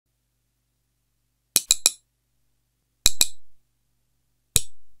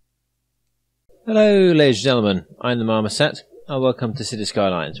Hello, ladies and gentlemen. I'm the Marmoset, and welcome to Cities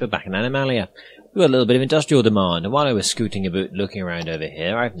Skylines. We're back in Animallia. We've got a little bit of industrial demand, and while I was scooting about looking around over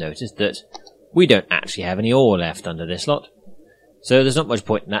here, I've noticed that we don't actually have any ore left under this lot. So there's not much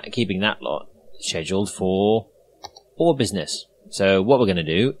point in keeping that lot scheduled for ore business. So what we're going to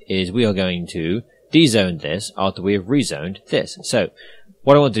do is we are going to dezone this after we have rezoned this. So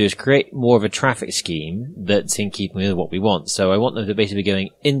what I want to do is create more of a traffic scheme that's in keeping with what we want. So I want them to basically be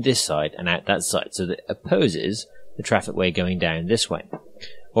going in this side and out that side, so that it opposes the traffic way going down this way.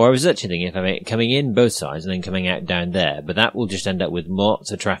 Or I was actually thinking if I make it coming in both sides and then coming out down there, but that will just end up with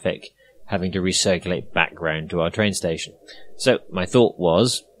lots of traffic having to recirculate back round to our train station. So my thought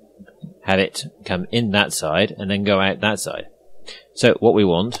was have it come in that side and then go out that side. So what we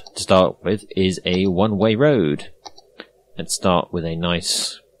want to start with is a one-way road. Let's start with a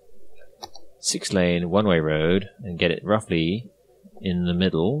nice 6-lane one-way road and get it roughly in the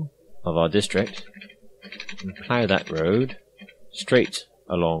middle of our district. And plough that road straight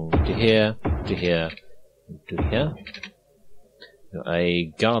along to here, to here, to here. Got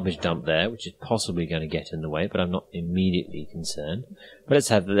a garbage dump there, which is possibly going to get in the way, but I'm not immediately concerned. But let's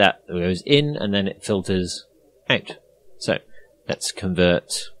have that goes in and then it filters out. So let's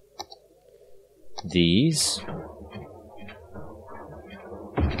convert these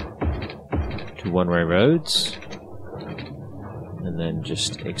to one-way roads, and then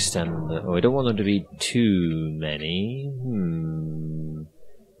just extend the... Oh, I don't want them to be too many.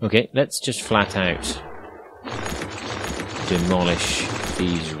 Okay, let's just flat out demolish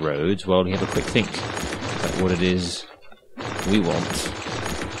these roads while we have a quick think about what it is we want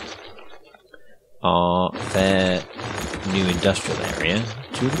our fair new industrial area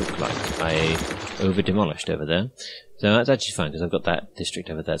to look like. I over-demolished over there. So that's actually fine, because I've got that district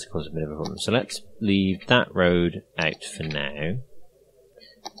over there to cause a bit of a problem. So let's leave that road out for now.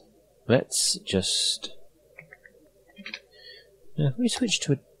 Let's just... Now, if we switch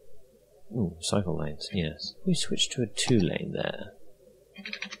to a... Ooh, cycle lanes, yes. If we switch to a 2-lane there,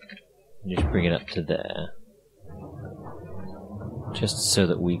 and just bring it up to there, just so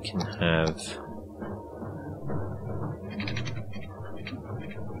that we can have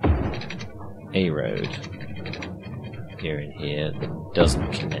a road here and here that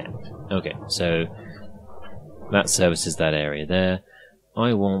doesn't connect. Okay, so that services that area there.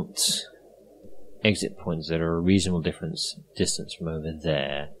 I want exit points that are a reasonable distance from over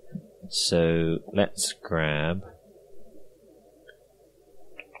there. So let's grab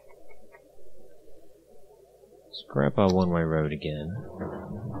our one-way road again.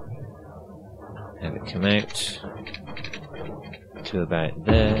 Have it come out to about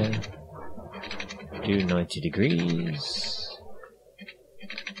there. Do 90 degrees.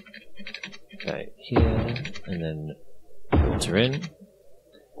 About here, and then filter in,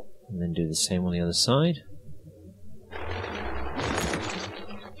 and then do the same on the other side.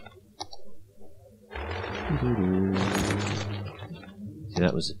 See,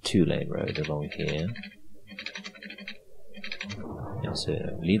 that was a 2-lane road along here. Yeah, so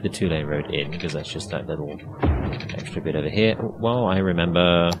leave the 2-lane road in, because that's just that little extra bit over here. Well, I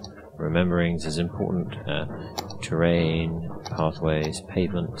remember... Remembering is important. Terrain, pathways,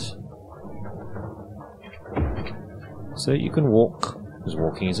 pavement. So you can walk, because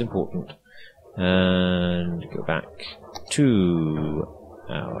walking is important. And go back to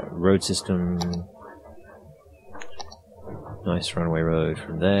our road system. Nice runway road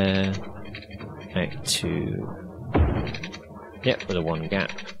from there. Out to... Yep, with a 1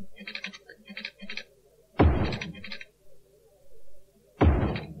 gap.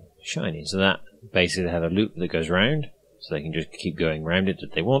 Shiny, so that basically they have a loop that goes round, so they can just keep going round it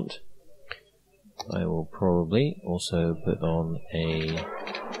if they want. I will probably also put on a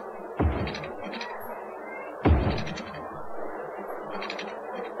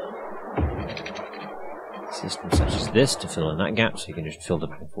system such as this to fill in that gap, so you can just fill it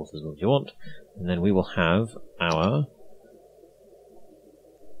back and forth as long as you want, and then we will have our...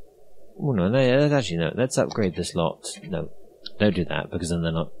 Oh no, actually no, let's upgrade this lot. No. Don't do that, because then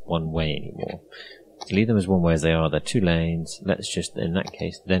they're not one way anymore. So leave them as one way as they are. They're 2 lanes. Let's just, in that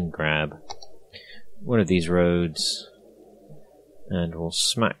case, then grab one of these roads, and we'll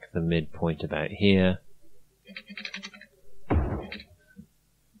smack the midpoint about here.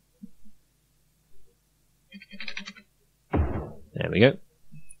 There we go.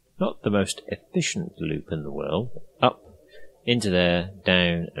 Not the most efficient loop in the world. Up, into there,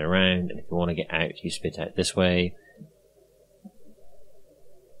 down, and around, and if you want to get out, you spit out this way.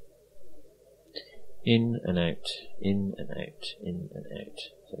 In and out, in and out, in and out.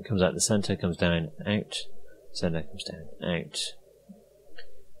 So it comes out the centre, comes down, out, centre comes down, out.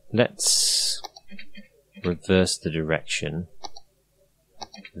 Let's reverse the direction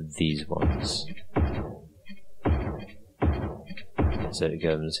of these ones. So it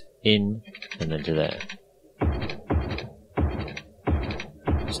goes in and then to there.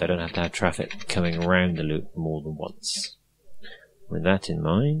 So I don't have to have traffic coming around the loop more than once. With that in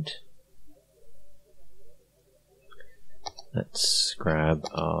mind, let's grab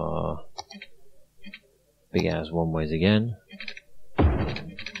our big ass one-ways again,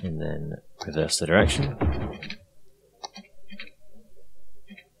 and then reverse the direction.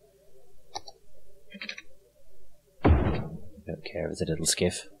 Don't care if it's a little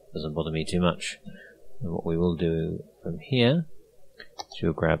skiff, doesn't bother me too much. And what we will do from here is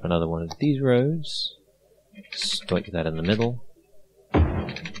we'll grab another one of these roads, stick that in the middle,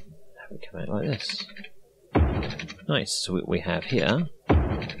 have it come out like this. Nice. So what we have here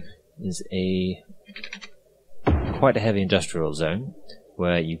is quite a heavy industrial zone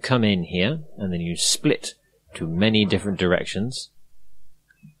where you come in here and then you split to many different directions,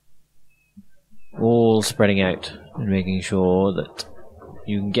 all spreading out and making sure that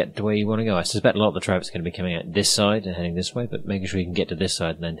you can get to where you want to go. I suspect a lot of the traffic's going to be coming out this side and heading this way, but making sure you can get to this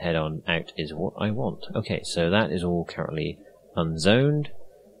side and then head on out is what I want. Okay, so that is all currently unzoned.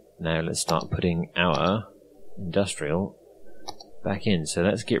 Now let's start putting our industrial back in. So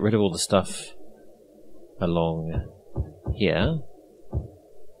let's get rid of all the stuff along here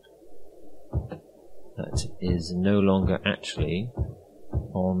that is no longer actually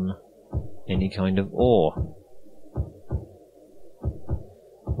on any kind of ore.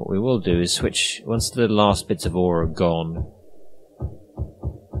 What we will do is switch, once the last bits of ore are gone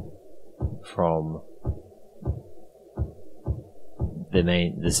from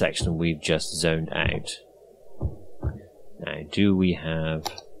the section we've just zoned out. Now, do we have...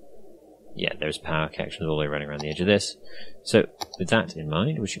 Yeah, there's power connections all the way running around the edge of this. So, with that in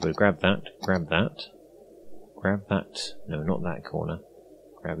mind, we should go grab that, grab that, grab that, no, not that corner,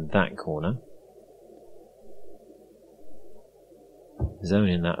 grab that corner, zone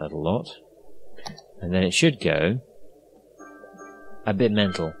in that little lot, and then it should go a bit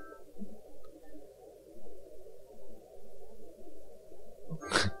mental.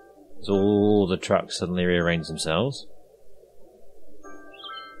 As all the trucks suddenly rearrange themselves.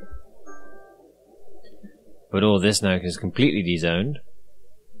 But all this now is completely dezoned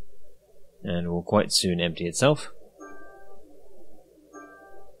and will quite soon empty itself.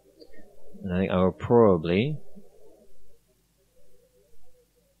 And I think I will probably...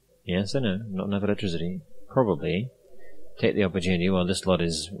 Yes, I know, not enough electricity. Probably take the opportunity while this lot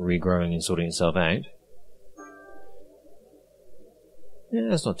is regrowing and sorting itself out. Yeah,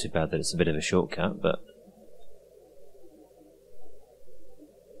 that's not too bad that it's a bit of a shortcut, but...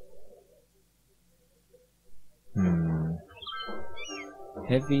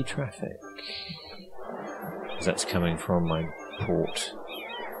 Heavy traffic. Because that's coming from my port.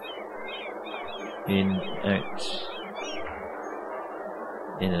 In, out.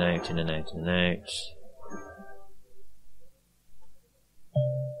 In and out, in and out, in and out.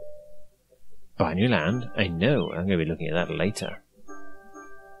 Buy new land? I know, I'm going to be looking at that later.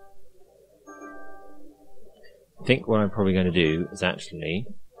 I think what I'm probably going to do is actually...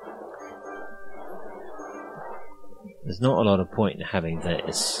 There's not a lot of point in having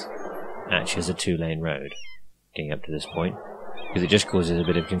this actually as a two-lane road, getting up to this point, because it just causes a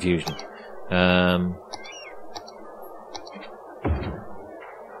bit of confusion.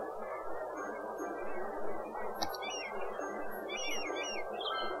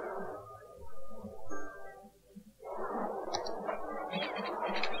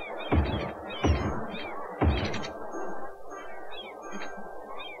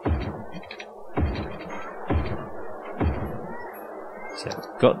 So,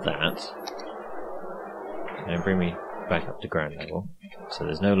 got that. And bring me back up to ground level. So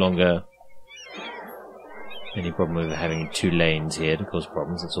there's no longer any problem with having two lanes here to cause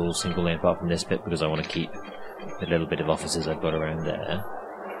problems. It's all single lane apart from this bit because I want to keep the little bit of offices I've got around there.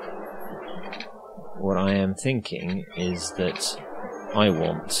 What I am thinking is that I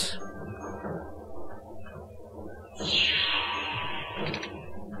want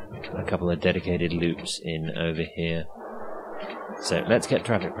a couple of dedicated loops in over here. So let's get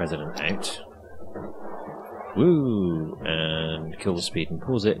traffic president out. Woo! And kill the speed and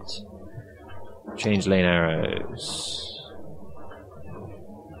pause it. Change lane arrows.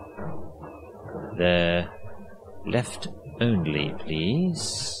 There. Left only,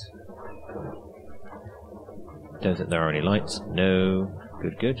 please. Don't think there are any lights. No.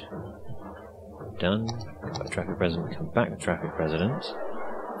 Good, good. Done. Got traffic president. Come back to traffic president.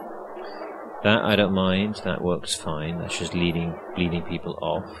 That I don't mind, that works fine, that's just bleeding people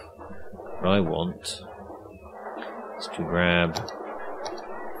off. what I want is to grab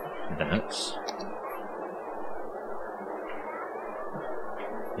that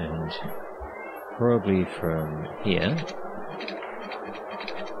and probably from here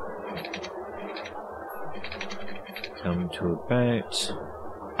come to about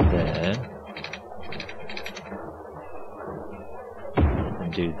there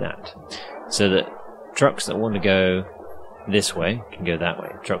and do that, so that trucks that want to go this way can go that way.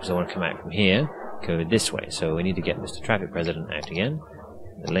 Trucks that want to come out from here go this way. So we need to get Mr. Traffic President out again.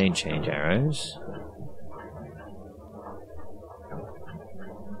 The lane change arrows.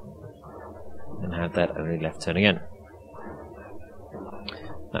 And have that only left turn again.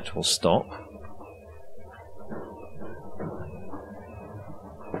 That will stop.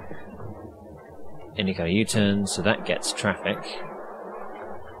 Any kind of U-turn, so that gets traffic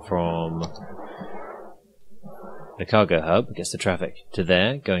from the cargo hub, gets the traffic to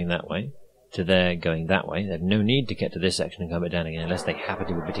there, going that way, to there, going that way. They have no need to get to this section and come it down again unless they happen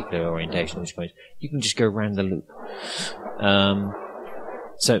to have a particular orientation, in which case you can just go around the loop.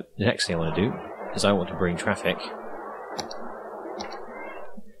 So the next thing I want to do is I want to bring traffic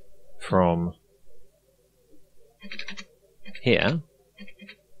from here.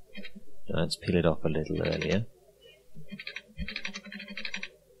 Let's peel it off a little earlier.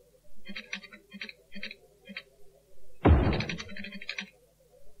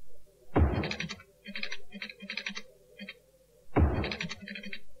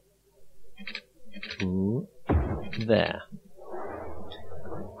 To there.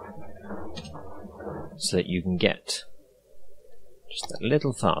 So that you can get just a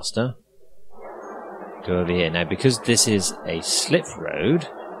little faster. Go over here. Now, because this is a slip road,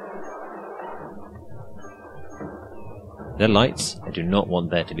 the lights, I do not want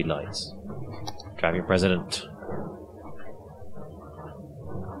there to be lights. Traffic President.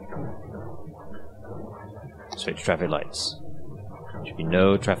 Switch traffic lights. There should be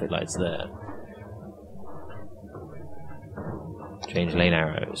no traffic lights there. Change lane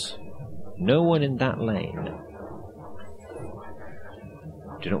arrows. No one in that lane.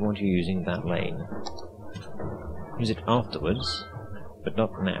 Do not want you using that lane. Use it afterwards, but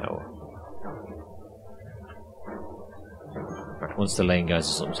not now. Right, once the lane guys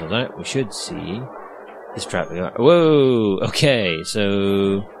have sorted themselves out, we should see this traffic. Whoa! Okay,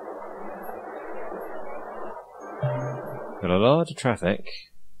 so got a lot of traffic,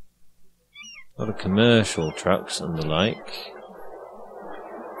 a lot of commercial trucks and the like,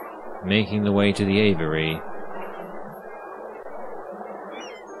 making the way to the aviary.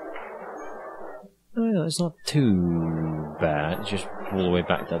 Oh, no, it's not too bad. It's just all the way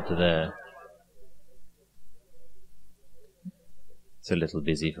back up to there. It's a little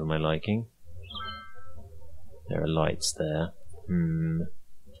busy for my liking. There are lights there.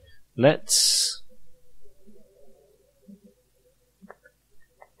 Let's...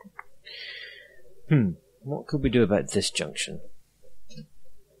 What could we do about this junction?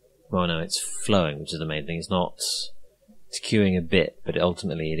 Well, no, it's flowing, which is the main thing. It's not... It's queuing a bit, but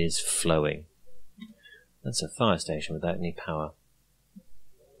ultimately it is flowing. That's a fire station without any power.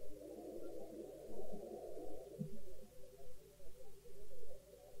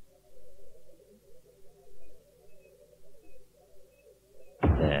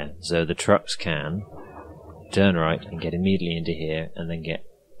 There. So the trucks can turn right and get immediately into here and then get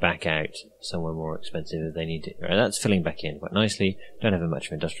back out somewhere more expensive if they need to. Right, that's filling back in quite nicely. Don't have much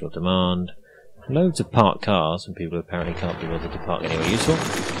of industrial demand. Loads of parked cars, and people who apparently can't be bothered to park anywhere useful.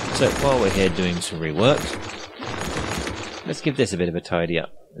 So while we're here doing some rework, let's give this a bit of a tidy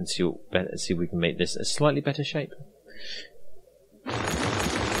up and see if we can make this a slightly better shape. I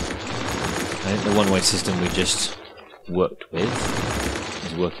think the one-way system we just worked with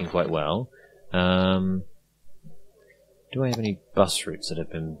is working quite well. Do I have any bus routes that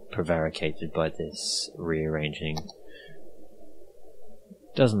have been prevaricated by this rearranging?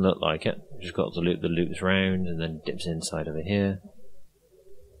 Doesn't look like it. Just got to loop the loops round and then dips inside over here.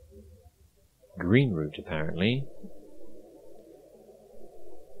 Green route apparently.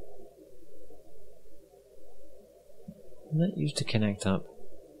 Isn't that used to connect up?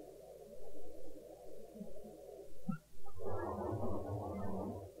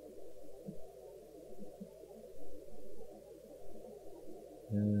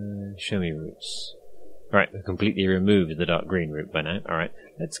 Show me routes. Right, we've completely removed the dark green route by now. Alright,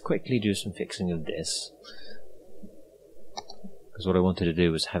 let's quickly do some fixing of this. Because what I wanted to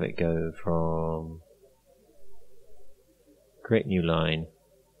do was have it go from... Create new line.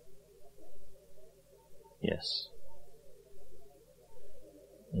 Yes.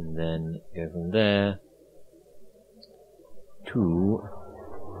 And then go from there to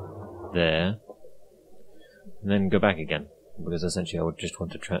there, and then go back again, because essentially I would just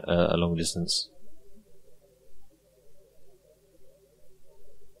want to a long distance.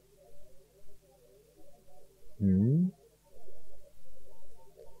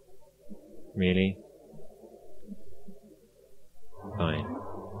 Really? Fine.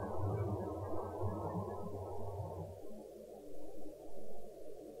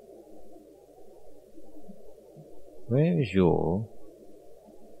 Where is your...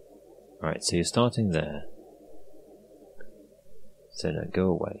 Right, so you're starting there. So now go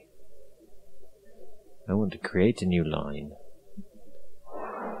away. I want to create a new line.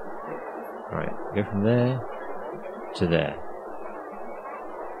 Right, go from there to there.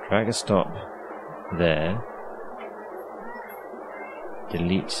 Drag a stop there.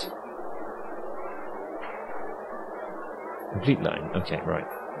 Delete. Complete line. Okay, right.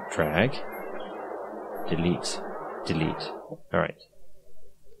 Drag. Delete. Delete. Alright.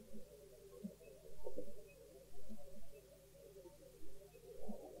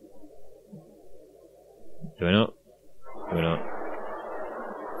 Do I not? Do I not?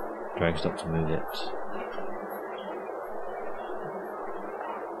 Drag stop to move it.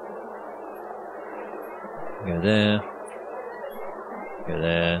 Go there. Go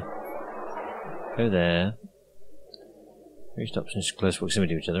there. Go there. Three stops in close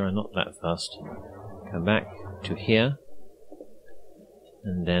proximity to each other. I'm not that fast. Come back to here.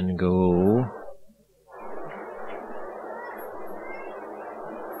 And then go...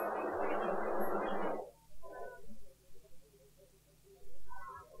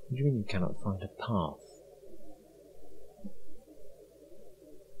 What do you mean you cannot find a path?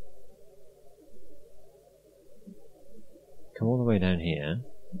 Come all the way down here.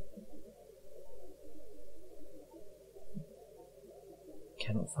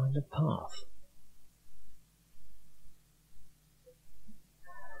 Cannot find a path.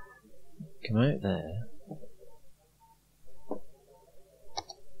 Come out there.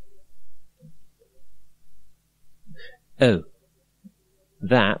 Oh.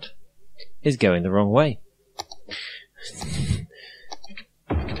 That is going the wrong way.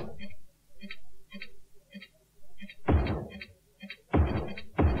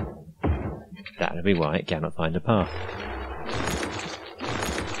 That would be why it cannot find a path.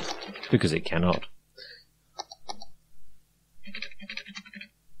 Because it cannot.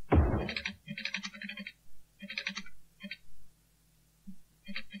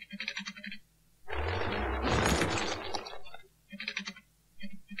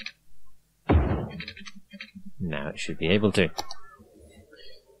 Now it should be able to.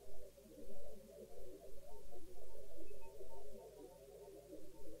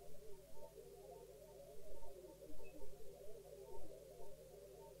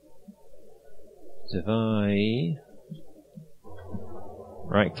 So if I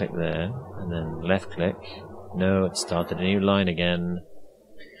right click there and then left click, no, it started a new line again.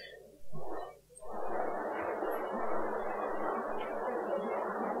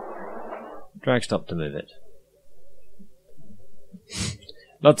 Drag stop to move it.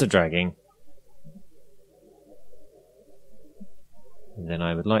 Lots of dragging. And then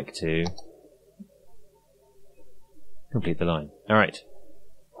I would like to complete the line. Alright.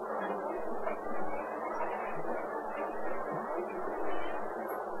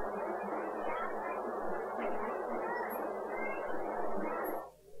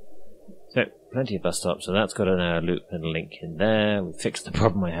 So, plenty of bus stops, so that's got a loop and a link in there. We fixed the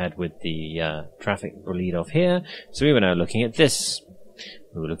problem I had with the traffic lead off here. So we were now looking at this.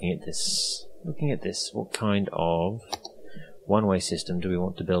 We were looking at this. Looking at this. What kind of one-way system do we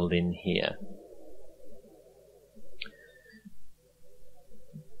want to build in here?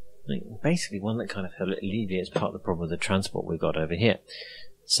 Basically one that kind of alleviates part of the problem with the transport we've got over here.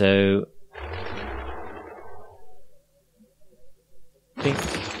 So, think.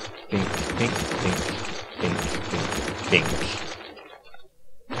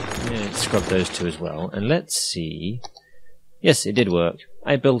 Yeah, scrub those two as well. And let's see. Yes, it did work.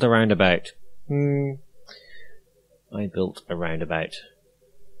 I built a roundabout. I built a roundabout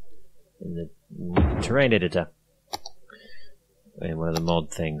in the terrain editor. In one of the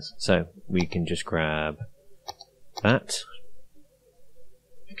mod things. So, we can just grab that.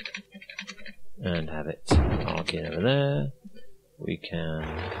 And have it arc in over there. We can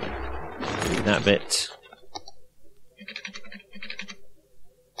delete that bit.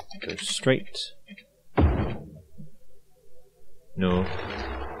 Go straight. No.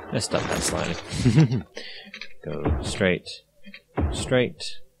 Let's stop that slightly. Go straight.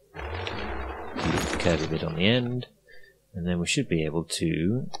 Straight. Delete the curvy bit on the end. And then we should be able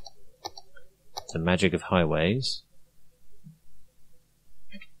to, the magic of highways,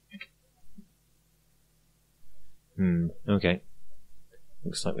 Okay.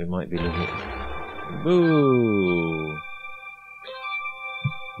 Looks like we might be looking... Boo!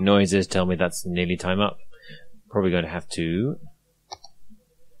 Noises tell me that's nearly time up. Probably going to have to...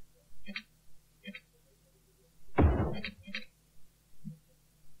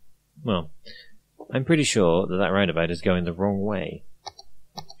 Well, I'm pretty sure that that roundabout is going the wrong way.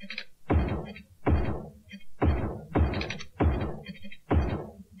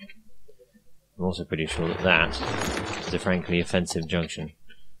 I'm also pretty sure that that is a frankly offensive junction.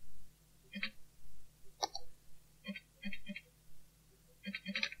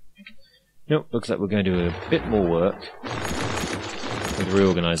 Nope, looks like we're going to do a bit more work with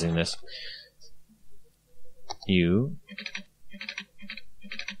reorganising this. You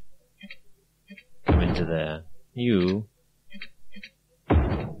come into there. You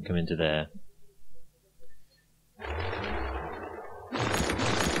come into there.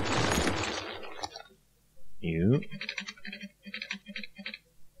 You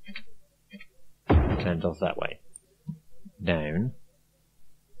turned off that way. Down.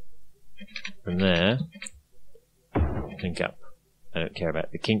 From there, link up. I don't care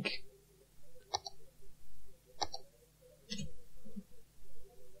about the kink.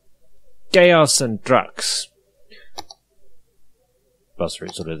 Chaos and trucks. Bus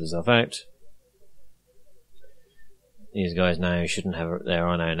route sorted itself out. These guys now shouldn't have. There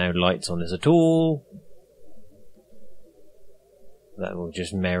are now lights on this at all. That will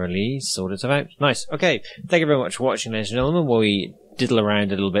just merrily sort itself out. Nice. Okay. Thank you very much for watching, ladies and gentlemen, while we diddle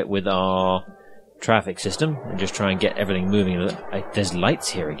around a little bit with our traffic system and just try and get everything moving. There's lights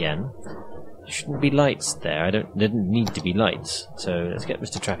here again. There shouldn't be lights there. There didn't need to be lights. So let's get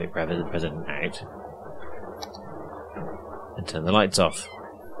Mr. Traffic President out and turn the lights off.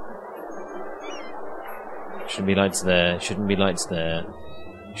 Shouldn't be lights there. Shouldn't be lights there.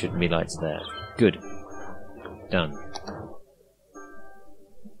 Shouldn't be lights there. Good. Done.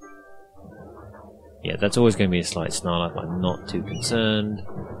 Yeah, that's always going to be a slight snarl up. I'm not too concerned.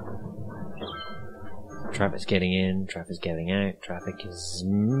 Traffic's getting in, traffic's getting out, traffic is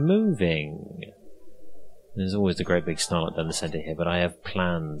moving. There's always a great big snarl up down the centre here, but I have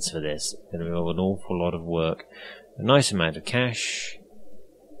plans for this. It's going to involve an awful lot of work. A nice amount of cash.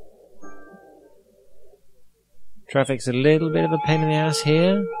 Traffic's a little bit of a pain in the ass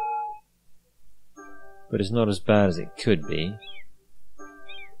here, but it's not as bad as it could be.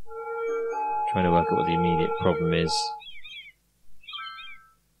 Trying to work out what the immediate problem is.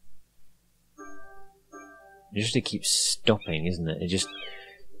 Just to keep stopping, isn't it? You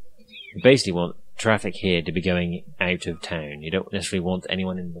basically want traffic here to be going out of town. You don't necessarily want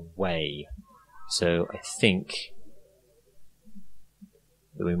anyone in the way. So I think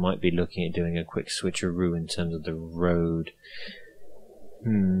that we might be looking at doing a quick switcheroo in terms of the road.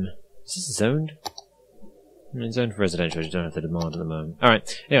 Is this zoned? It's zoned for residential, you don't have the demand at the moment.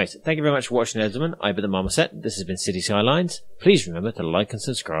 Alright, anyways, thank you very much for watching, ladies and gentlemen. I've been the Marmoset. This has been Cities Skylines. Please remember to like and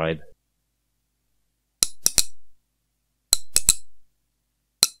subscribe.